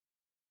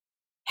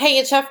Hey,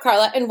 it's Chef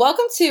Carla, and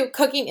welcome to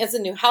Cooking is the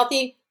New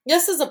Healthy.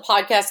 This is a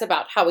podcast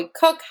about how we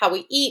cook, how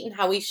we eat, and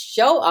how we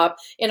show up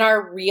in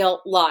our real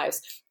lives.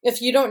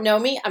 If you don't know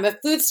me, I'm a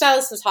food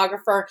stylist,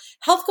 photographer,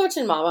 health coach,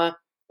 and mama,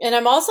 and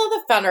I'm also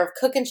the founder of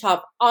Cook and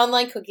Chop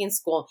Online Cooking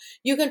School.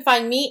 You can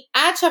find me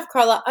at Chef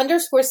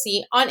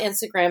Carla_C on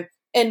Instagram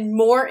and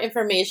more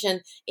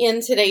information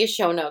in today's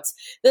show notes.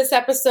 This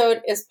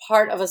episode is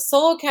part of a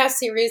solo cast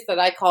series that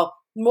I call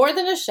More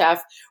Than a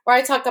Chef, where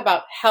I talk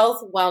about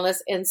health, wellness,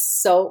 and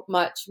so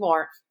much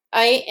more.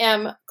 I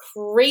am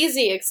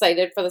crazy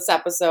excited for this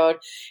episode.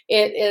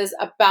 It is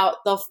about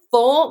the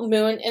full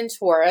moon in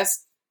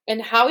Taurus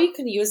and how you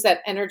can use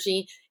that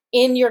energy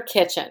in your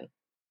kitchen.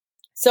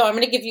 So I'm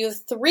going to give you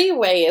 3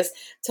 ways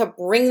to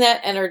bring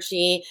that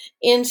energy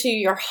into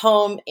your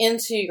home,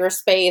 into your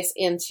space,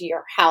 into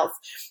your health.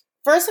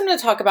 First, I'm going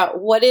to talk about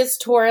what is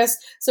Taurus.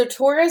 So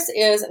Taurus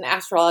is an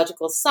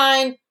astrological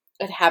sign.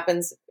 It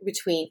happens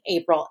between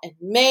April and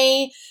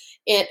May.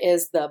 It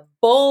is the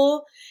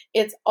bull.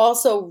 It's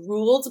also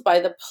ruled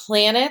by the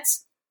planet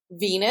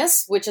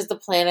Venus, which is the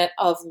planet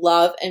of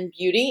love and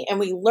beauty. And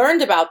we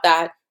learned about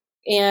that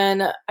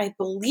in, I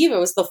believe it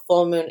was the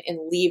full moon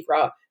in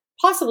Libra,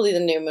 possibly the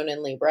new moon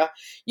in Libra.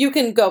 You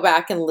can go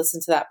back and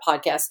listen to that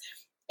podcast.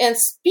 And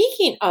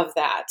speaking of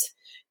that,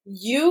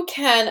 you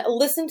can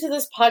listen to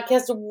this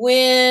podcast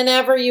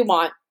whenever you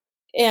want.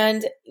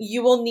 And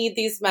you will need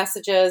these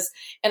messages.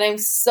 And I'm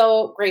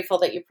so grateful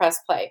that you press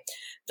play.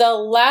 The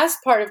last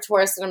part of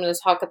Taurus that I'm going to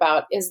talk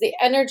about is the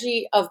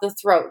energy of the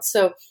throat.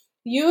 So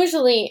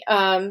usually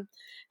an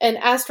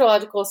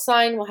astrological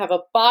sign will have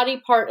a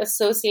body part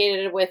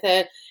associated with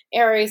it.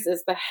 Aries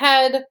is the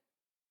head.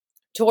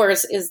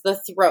 Taurus is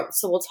the throat.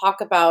 So we'll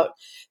talk about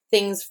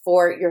things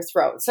for your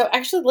throat. So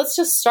actually, let's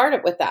just start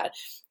it with that.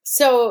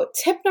 So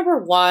tip number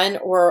 1,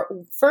 or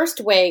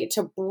first way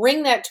to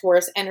bring that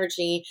Taurus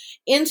energy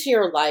into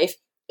your life,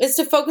 is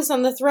to focus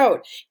on the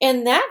throat.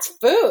 And that's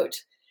food.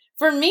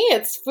 For me,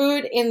 it's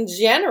food in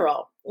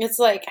general. It's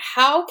like,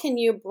 how can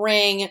you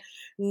bring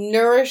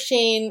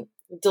nourishing,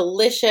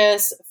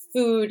 delicious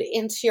food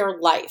into your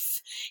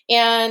life?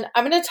 And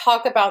I'm going to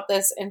talk about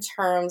this in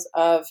terms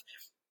of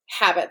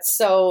habits.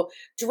 So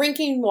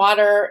drinking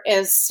water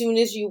as soon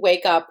as you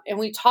wake up. And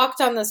we talked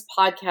on this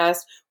podcast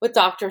with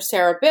Dr.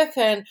 Sarah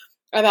Biffin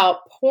about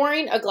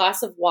pouring a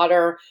glass of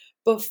water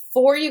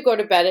before you go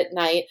to bed at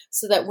night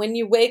so that when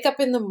you wake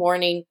up in the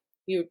morning,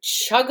 you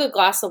chug a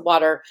glass of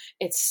water.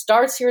 It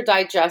starts your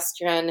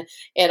digestion.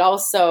 It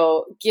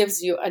also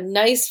gives you a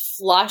nice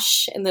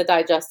flush in the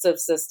digestive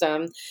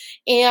system,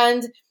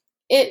 and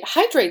it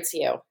hydrates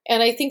you.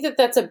 And I think that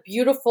that's a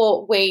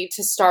beautiful way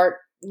to start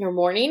your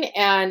morning,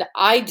 and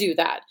I do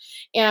that.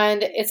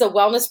 And it's a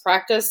wellness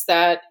practice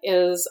that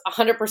is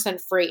 100%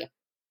 free.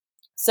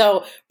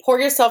 So pour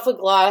yourself a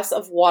glass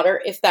of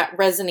water if that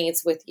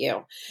resonates with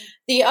you.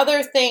 The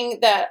other thing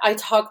that I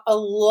talk a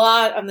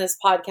lot on this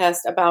podcast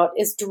about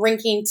is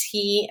drinking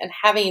tea and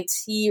having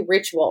tea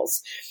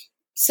rituals.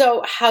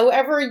 So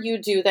however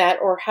you do that,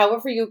 or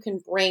however you can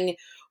bring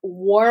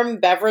warm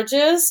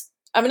beverages,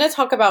 I'm going to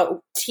talk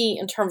about tea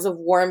in terms of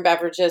warm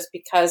beverages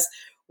because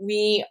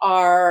we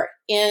are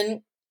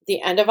in the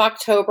end of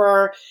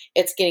October.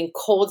 It's getting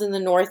cold in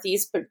the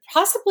Northeast, but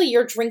possibly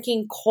you're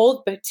drinking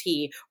cold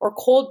tea or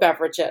cold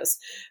beverages.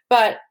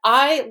 But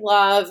I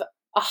love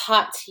a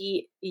hot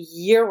tea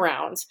year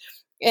round.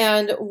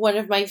 And one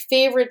of my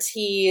favorite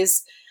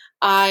teas,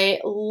 I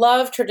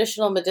love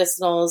traditional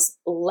medicinals,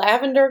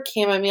 lavender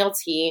chamomile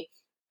tea.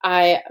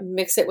 I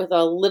mix it with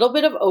a little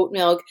bit of oat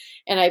milk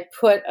and I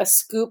put a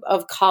scoop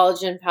of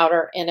collagen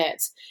powder in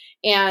it.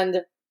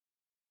 And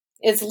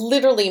it's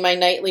literally my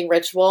nightly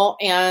ritual,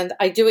 and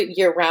I do it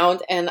year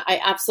round, and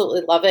I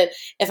absolutely love it.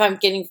 If I'm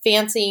getting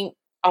fancy,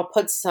 I'll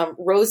put some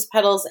rose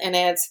petals in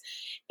it,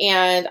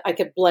 and I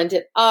could blend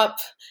it up.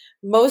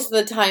 Most of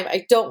the time,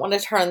 I don't want to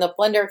turn on the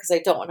blender because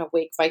I don't want to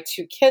wake my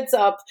 2 kids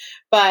up,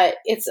 but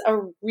it's a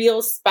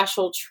real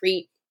special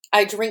treat.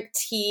 I drink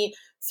tea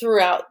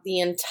throughout the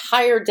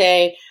entire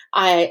day.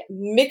 I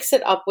mix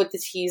it up with the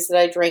teas that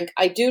I drink.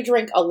 I do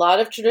drink a lot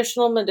of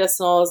traditional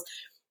medicinals.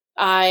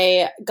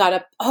 I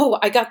got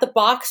the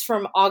box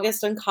from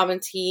August Uncommon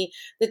Tea.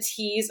 The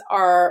teas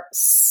are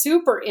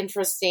super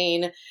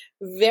interesting,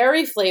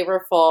 very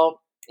flavorful,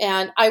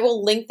 and I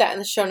will link that in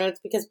the show notes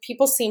because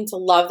people seem to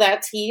love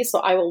that tea, so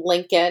I will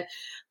link it.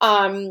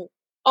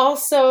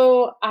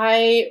 Also,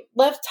 I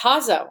love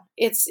Tazo.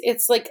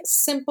 It's like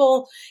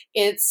simple.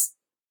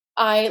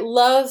 I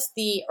love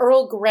the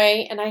Earl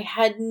Grey, and I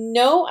had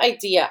no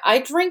idea. I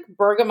drink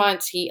bergamot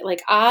tea.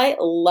 Like, I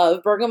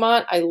love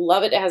bergamot. I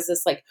love it. It has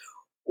this like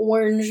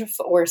orange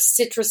or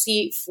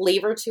citrusy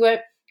flavor to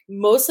it,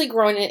 mostly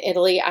grown in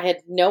Italy. I had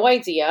no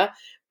idea,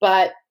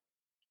 but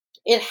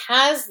it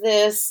has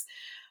this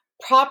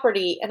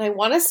property, and I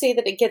want to say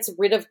that it gets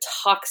rid of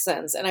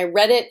toxins. And I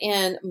read it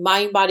in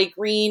Mind Body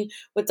Green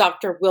with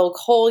Dr. Will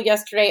Cole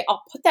yesterday.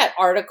 I'll put that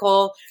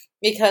article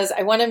because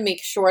I want to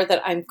make sure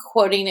that I'm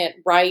quoting it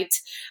right.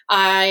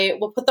 I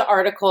will put the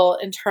article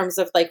in terms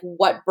of like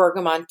what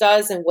bergamot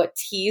does and what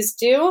teas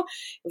do.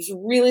 It was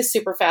really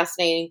super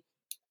fascinating.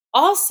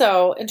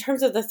 also, in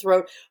terms of the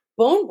throat,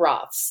 bone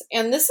broths.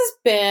 And this has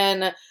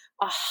been a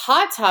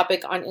hot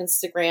topic on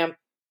Instagram.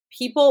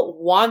 People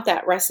want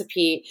that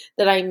recipe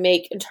that I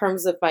make in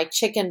terms of my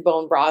chicken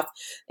bone broth.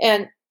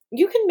 And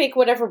you can make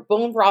whatever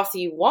bone broth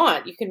you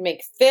want. You can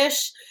make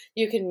fish,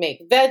 you can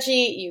make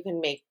veggie, you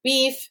can make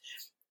beef,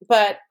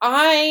 but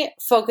I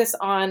focus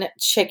on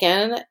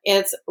chicken.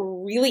 It's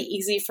really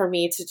easy for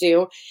me to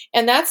do.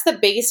 And that's the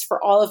base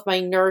for all of my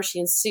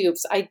nourishing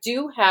soups. I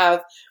do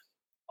have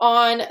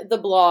on the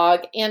blog,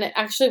 and it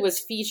actually was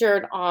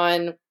featured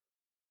on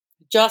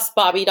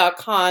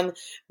justbobby.com,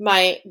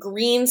 my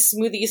green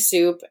smoothie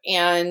soup.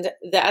 And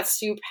that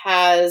soup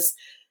has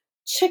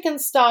chicken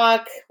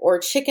stock or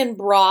chicken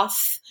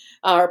broth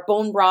or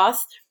bone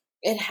broth.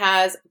 It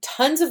has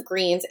tons of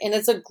greens, and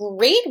it's a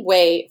great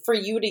way for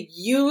you to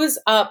use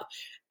up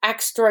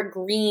extra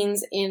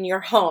greens in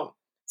your home.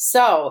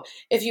 So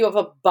if you have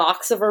a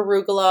box of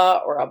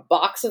arugula or a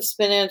box of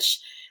spinach,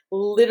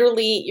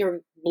 literally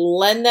you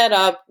blend that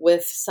up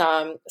with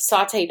some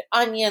sauteed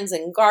onions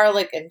and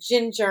garlic and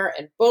ginger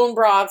and bone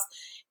broths,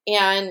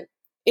 and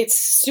it's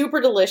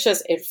super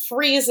delicious. It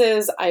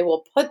freezes. I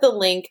will put the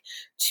link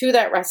to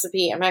that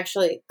recipe. I'm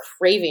actually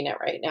craving it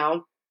right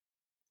now.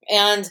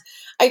 And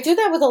I do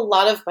that with a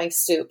lot of my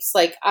soups.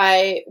 Like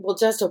I will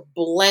just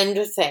blend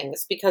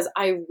things because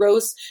I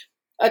roast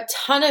a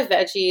ton of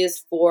veggies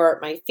for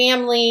my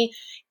family,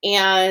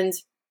 and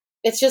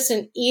it's just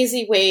an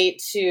easy way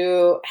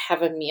to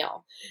have a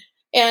meal.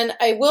 And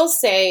I will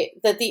say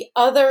that the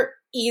other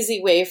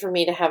easy way for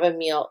me to have a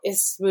meal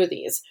is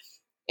smoothies.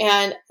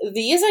 And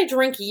these I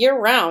drink year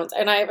round,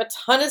 and I have a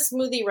ton of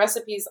smoothie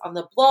recipes on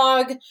the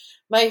blog.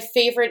 My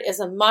favorite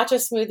is a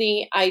matcha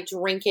smoothie. I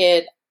drink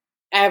it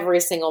every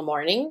single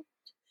morning.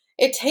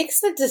 It takes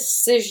the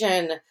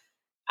decision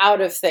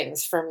out of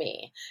things for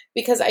me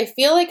because I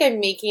feel like I'm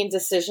making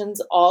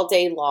decisions all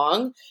day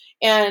long.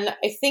 And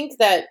I think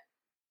that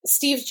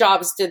Steve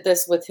Jobs did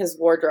this with his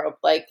wardrobe.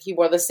 Like he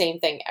wore the same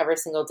thing every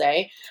single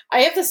day.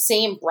 I have the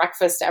same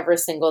breakfast every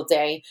single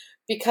day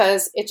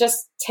because it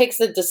just takes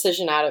the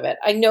decision out of it.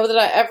 I know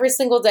that every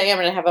single day I'm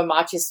going to have a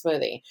matcha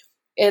smoothie.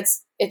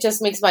 It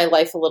just makes my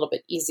life a little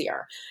bit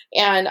easier.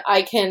 And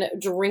I can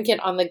drink it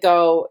on the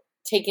go,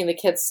 taking the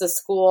kids to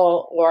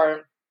school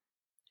or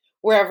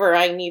wherever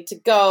I need to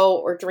go,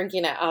 or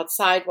drinking it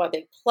outside while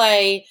they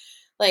play.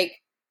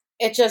 Like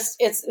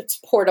it's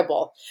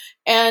portable.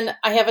 And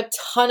I have a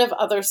ton of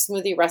other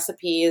smoothie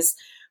recipes.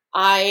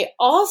 I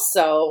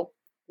also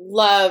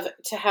love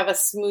to have a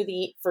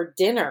smoothie for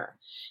dinner.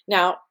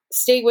 Now,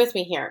 stay with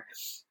me here.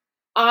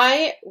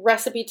 I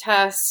recipe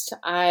test.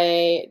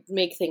 I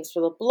make things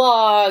for the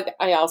blog.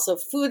 I also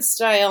food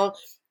style.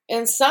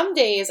 And some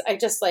days I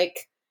just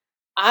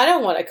I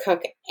don't want to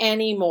cook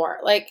anymore.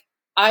 Like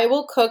I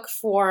will cook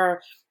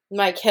for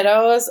my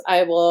kiddos.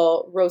 I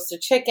will roast a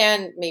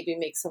chicken, maybe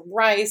make some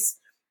rice,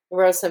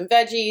 roast some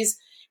veggies,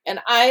 and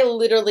I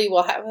literally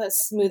will have a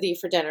smoothie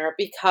for dinner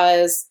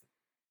because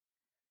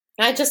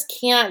I just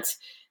can't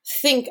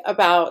think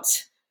about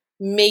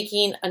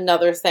making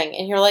another thing.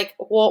 And you're like,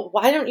 well,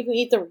 why don't you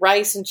eat the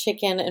rice and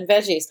chicken and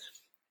veggies?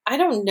 I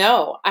don't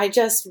know. I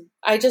just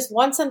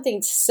want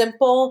something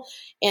simple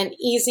and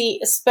easy,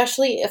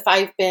 especially if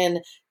I've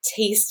been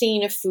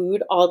tasting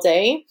food all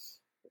day.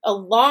 A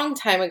long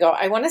time ago,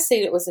 I want to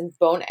say it was in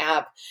Bone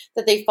App,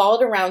 that they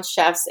followed around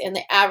chefs, and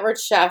the average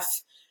chef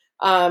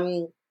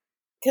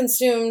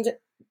consumed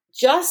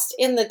just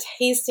in the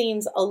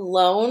tastings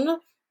alone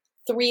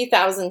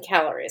 3,000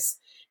 calories.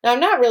 Now, I'm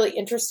not really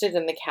interested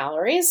in the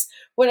calories.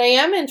 What I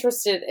am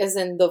interested is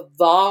in the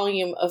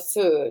volume of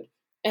food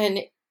and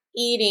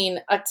eating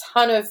a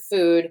ton of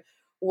food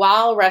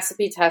while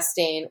recipe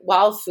testing,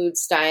 while food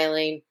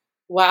styling,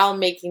 while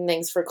making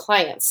things for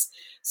clients.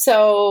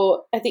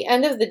 So at the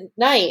end of the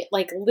night,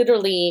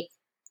 literally,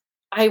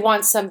 I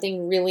want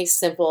something really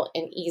simple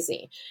and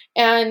easy.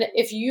 And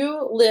if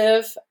you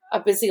live a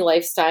busy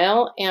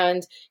lifestyle,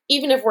 and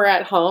even if we're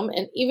at home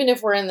and even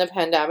if we're in the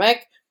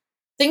pandemic,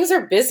 things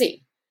are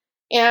busy.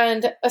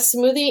 And a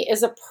smoothie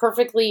is a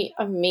perfectly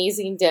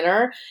amazing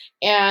dinner.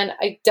 And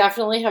I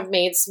definitely have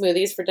made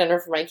smoothies for dinner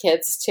for my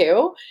kids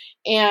too.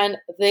 And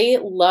they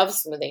love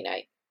smoothie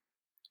night.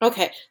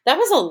 Okay, that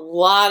was a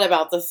lot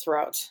about the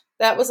throat.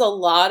 That was a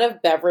lot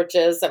of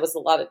beverages. That was a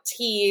lot of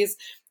teas.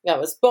 That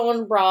was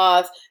bone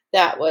broth.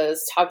 That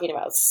was talking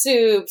about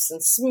soups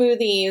and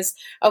smoothies.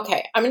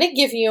 Okay, I'm going to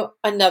give you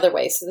another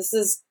way. So this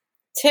is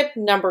tip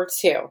number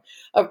 2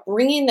 of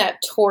bringing that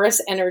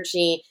Taurus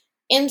energy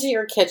into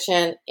your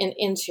kitchen and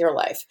into your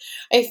life.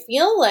 I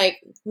feel like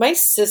my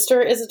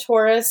sister is a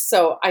Taurus,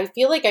 so I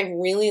feel like I'm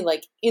really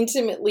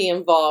intimately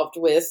involved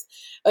with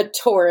a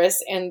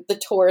Taurus and the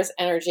Taurus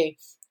energy.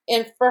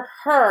 And for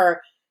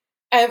her,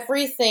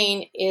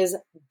 everything is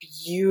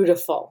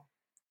beautiful.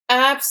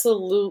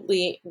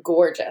 Absolutely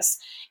gorgeous.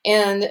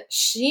 And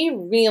she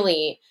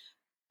really,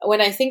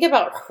 when I think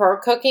about her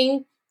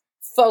cooking,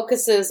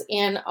 focuses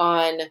in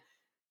on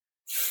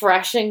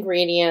fresh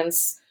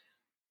ingredients,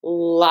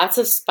 lots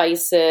of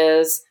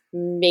spices,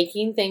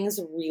 making things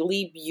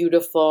really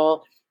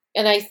beautiful.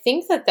 And I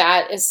think that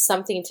that is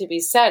something to be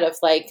said of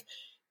like,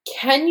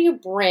 can you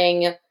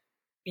bring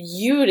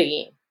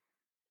beauty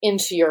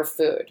into your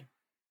food?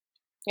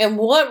 And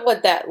what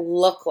would that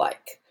look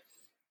like?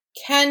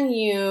 Can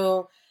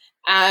you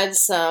add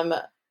some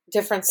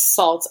different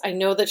salts? I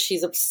know that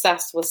she's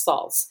obsessed with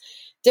salts.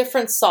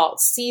 Different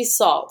salts, sea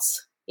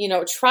salts,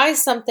 try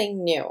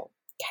something new.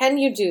 Can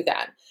you do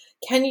that?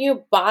 Can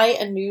you buy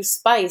a new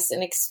spice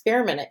and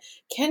experiment it?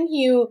 Can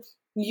you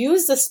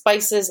use the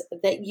spices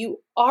that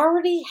you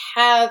already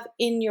have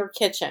in your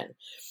kitchen?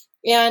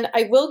 And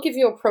I will give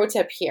you a pro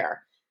tip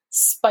here.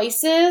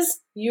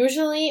 Spices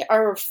usually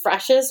are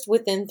freshest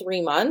within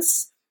 3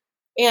 months,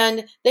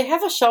 and they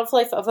have a shelf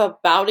life of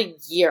about a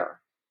year.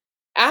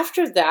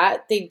 After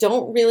that, they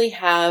don't really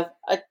have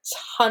a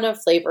ton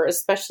of flavor,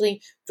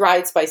 especially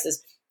dried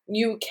spices.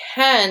 You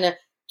can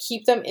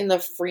keep them in the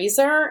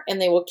freezer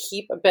and they will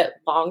keep a bit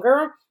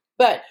longer.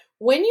 But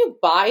when you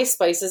buy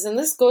spices, and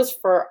this goes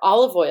for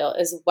olive oil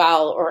as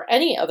well, or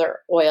any other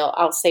oil,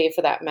 I'll say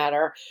for that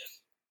matter,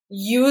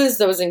 use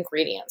those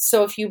ingredients.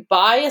 So if you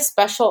buy a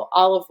special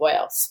olive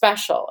oil,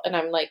 and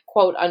I'm like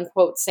quote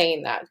unquote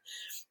saying that,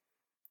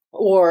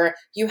 or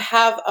you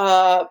have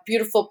a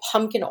beautiful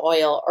pumpkin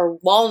oil or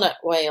walnut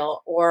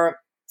oil or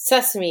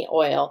sesame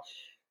oil,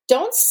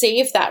 don't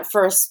save that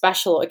for a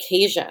special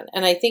occasion.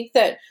 And I think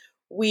that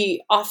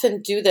we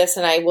often do this,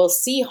 and I will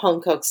see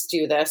home cooks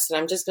do this, and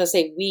I'm just going to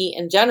say we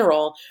in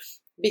general,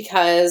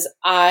 because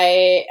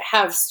I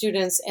have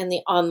students in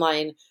the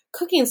online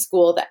cooking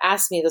school that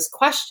ask me this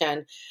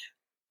question.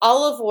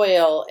 Olive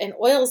oil and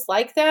oils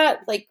like that,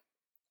 like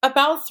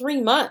about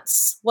 3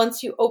 months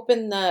once you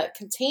open the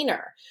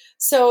container.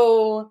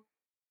 So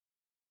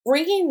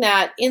bringing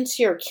that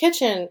into your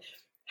kitchen,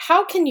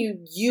 how can you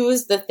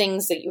use the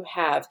things that you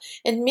have?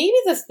 And maybe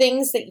the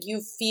things that you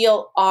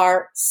feel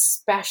are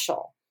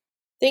special,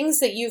 things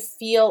that you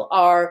feel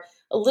are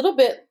a little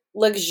bit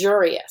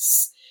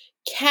luxurious.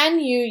 Can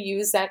you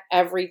use that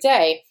every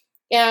day?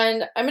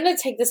 And I'm going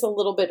to take this a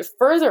little bit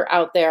further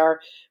out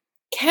there.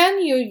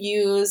 Can you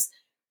use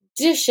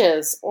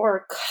dishes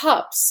or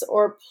cups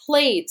or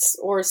plates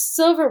or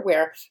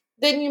silverware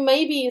then you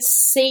may be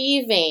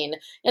saving?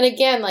 And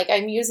again, like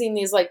I'm using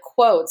these like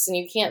quotes and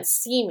you can't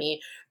see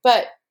me,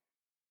 but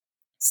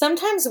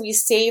sometimes we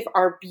save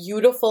our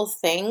beautiful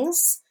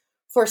things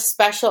for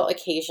special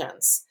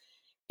occasions.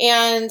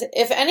 And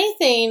if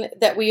anything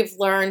that we've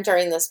learned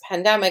during this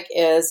pandemic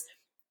is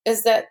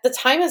that the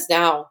time is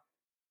now.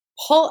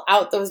 Pull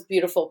out those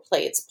beautiful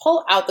plates,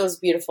 pull out those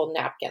beautiful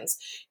napkins,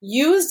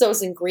 use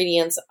those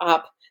ingredients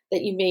up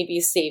that you may be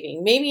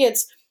saving. Maybe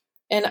it's,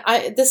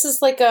 this is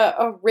like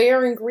a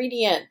rare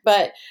ingredient,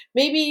 but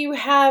maybe you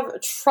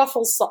have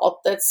truffle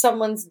salt that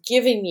someone's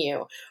giving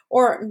you,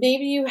 or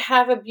maybe you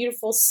have a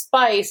beautiful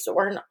spice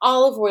or an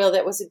olive oil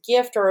that was a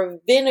gift, or a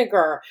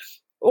vinegar,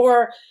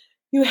 or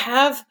you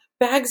have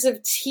bags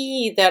of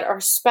tea that are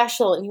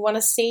special and you want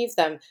to save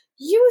them.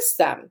 Use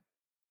them.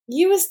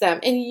 Use them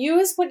and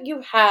use what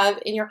you have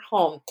in your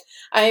home.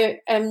 I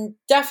am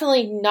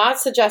definitely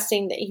not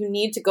suggesting that you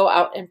need to go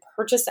out and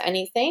purchase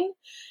anything.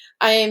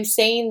 I am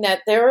saying that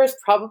there is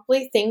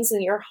probably things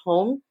in your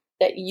home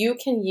that you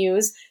can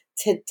use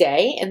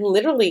today, and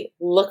literally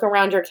look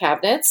around your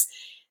cabinets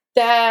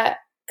that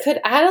could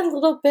add a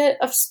little bit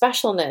of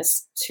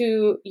specialness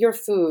to your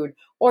food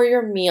or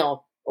your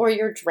meal or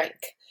your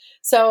drink.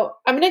 So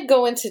I'm going to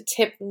go into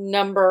tip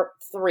number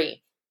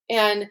 3.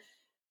 And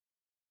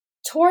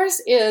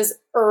Taurus is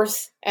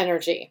earth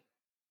energy.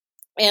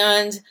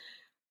 And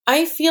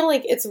I feel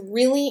like it's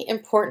really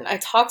important. I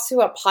talked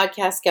to a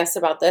podcast guest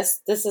about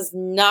this. This is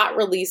not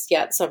released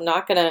yet, so I'm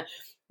not going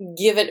to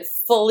give it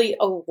fully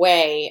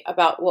away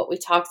about what we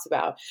talked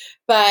about.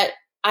 But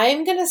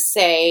I'm going to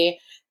say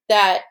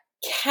that,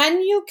 can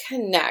you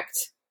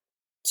connect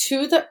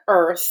to the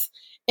earth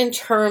in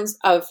terms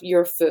of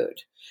your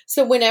food?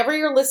 So whenever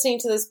you're listening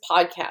to this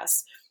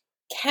podcast,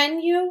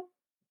 can you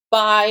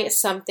buy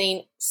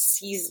something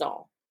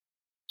seasonal?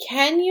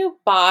 Can you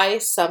buy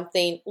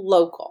something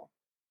local?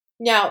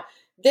 Now,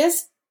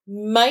 this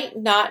might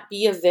not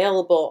be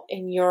available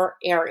in your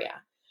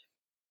area,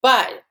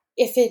 but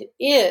if it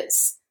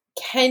is,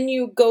 can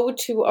you go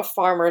to a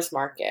farmer's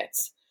market?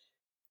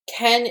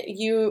 Can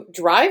you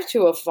drive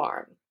to a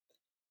farm?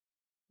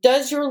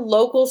 Does your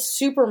local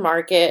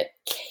supermarket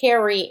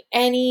carry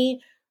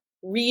any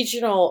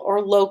regional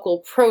or local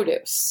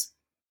produce?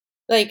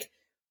 Like,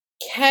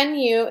 can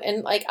you,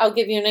 and like, I'll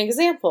give you an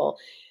example.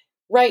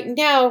 Right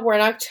now, we're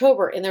in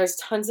October and there's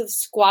tons of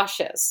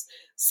squashes.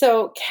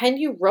 So can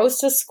you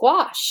roast a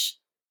squash?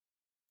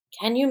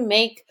 Can you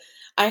make,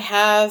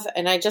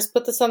 I just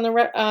put this on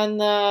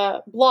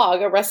the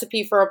blog, a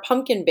recipe for a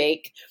pumpkin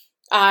bake.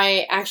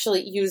 I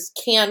actually use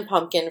canned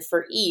pumpkin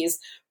for ease,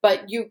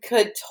 but you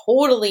could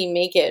totally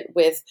make it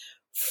with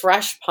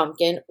fresh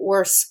pumpkin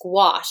or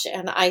squash.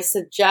 And I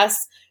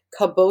suggest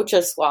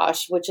kabocha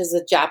squash, which is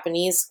a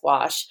Japanese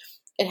squash.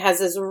 It has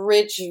this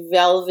rich,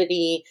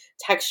 velvety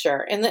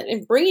texture. And then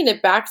in bringing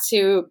it back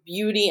to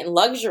beauty and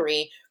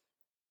luxury,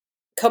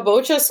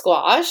 kabocha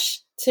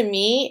squash to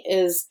me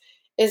is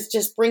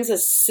just brings a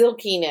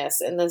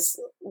silkiness and this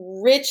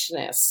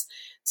richness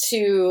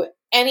to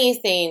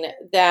anything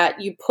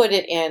that you put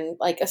it in,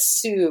 like a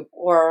soup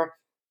or,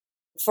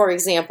 for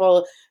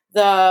example,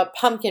 the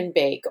pumpkin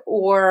bake,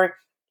 or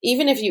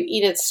even if you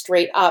eat it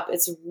straight up,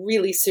 it's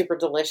really super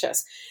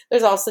delicious.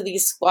 There's also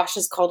these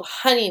squashes called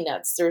honey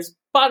nuts. There's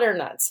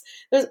butternuts.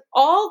 There's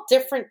all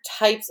different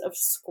types of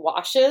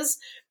squashes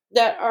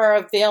that are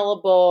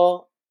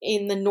available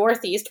in the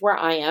Northeast where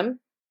I am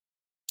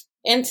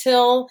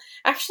until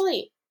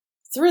actually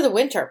through the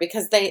winter,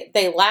 because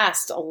they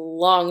last a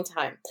long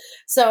time.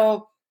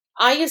 So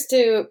I used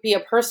to be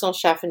a personal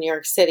chef in New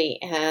York City,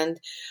 and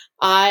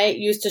I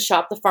used to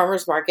shop the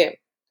farmer's market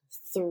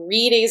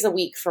 3 days a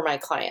week for my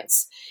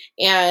clients.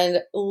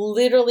 And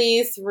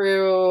literally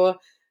through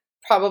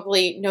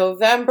probably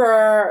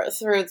November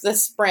through the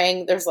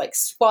spring, there's like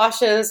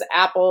squashes,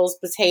 apples,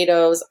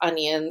 potatoes,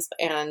 onions,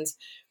 and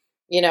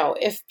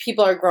if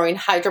people are growing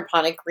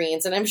hydroponic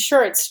greens, and I'm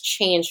sure it's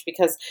changed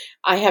because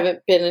I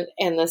haven't been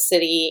in the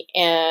city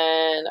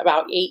in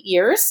about 8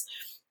 years.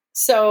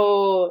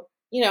 So,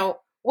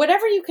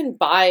 whatever you can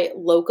buy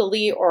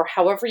locally or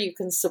however you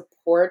can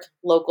support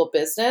local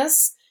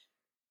business,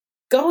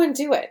 go and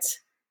do it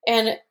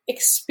and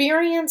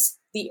experience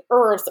the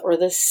earth or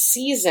the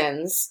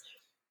seasons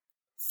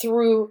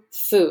through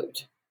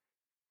food.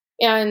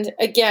 And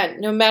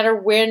again, no matter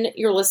when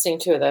you're listening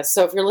to this,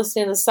 so if you're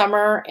listening in the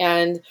summer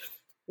and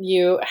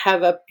you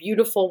have a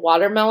beautiful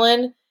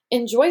watermelon,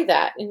 enjoy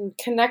that and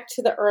connect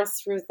to the earth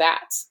through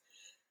that.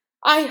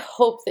 I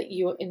hope that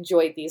you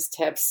enjoyed these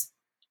tips.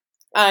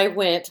 I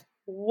went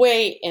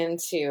way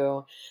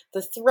into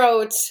the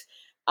throat.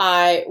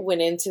 I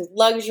went into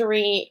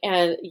luxury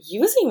and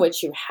using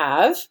what you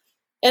have.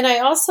 And I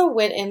also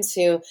went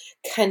into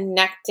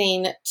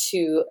connecting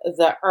to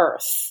the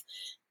earth.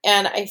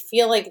 And I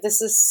feel like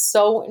this is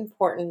so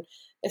important,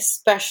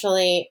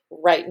 especially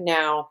right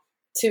now,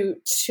 to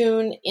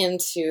tune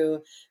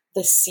into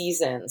the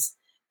seasons,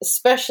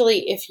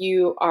 especially if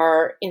you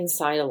are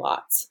inside a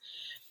lot.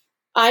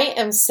 I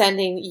am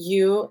sending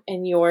you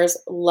and yours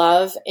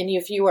love. And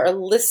if you are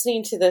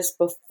listening to this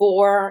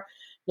before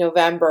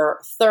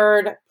November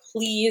 3rd,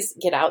 please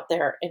get out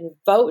there and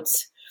vote.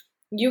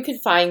 You can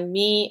find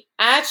me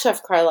at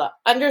Chef Carla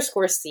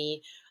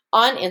 _C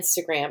on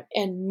Instagram,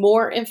 and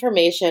more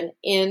information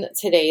in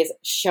today's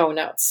show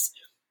notes.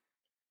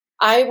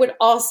 I would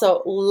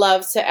also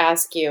love to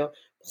ask you,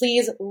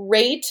 please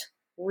rate,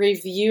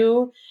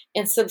 review,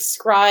 and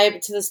subscribe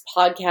to this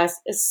podcast,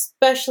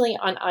 especially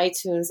on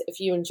iTunes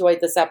if you enjoyed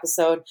this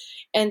episode.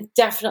 And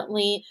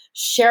definitely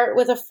share it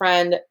with a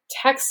friend,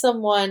 text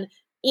someone,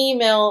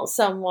 email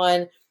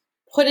someone,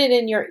 put it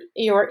in your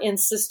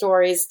Insta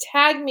stories,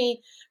 tag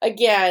me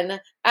again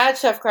at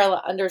Chef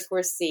Carla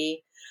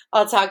 _C.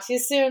 I'll talk to you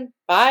soon.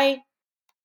 Bye.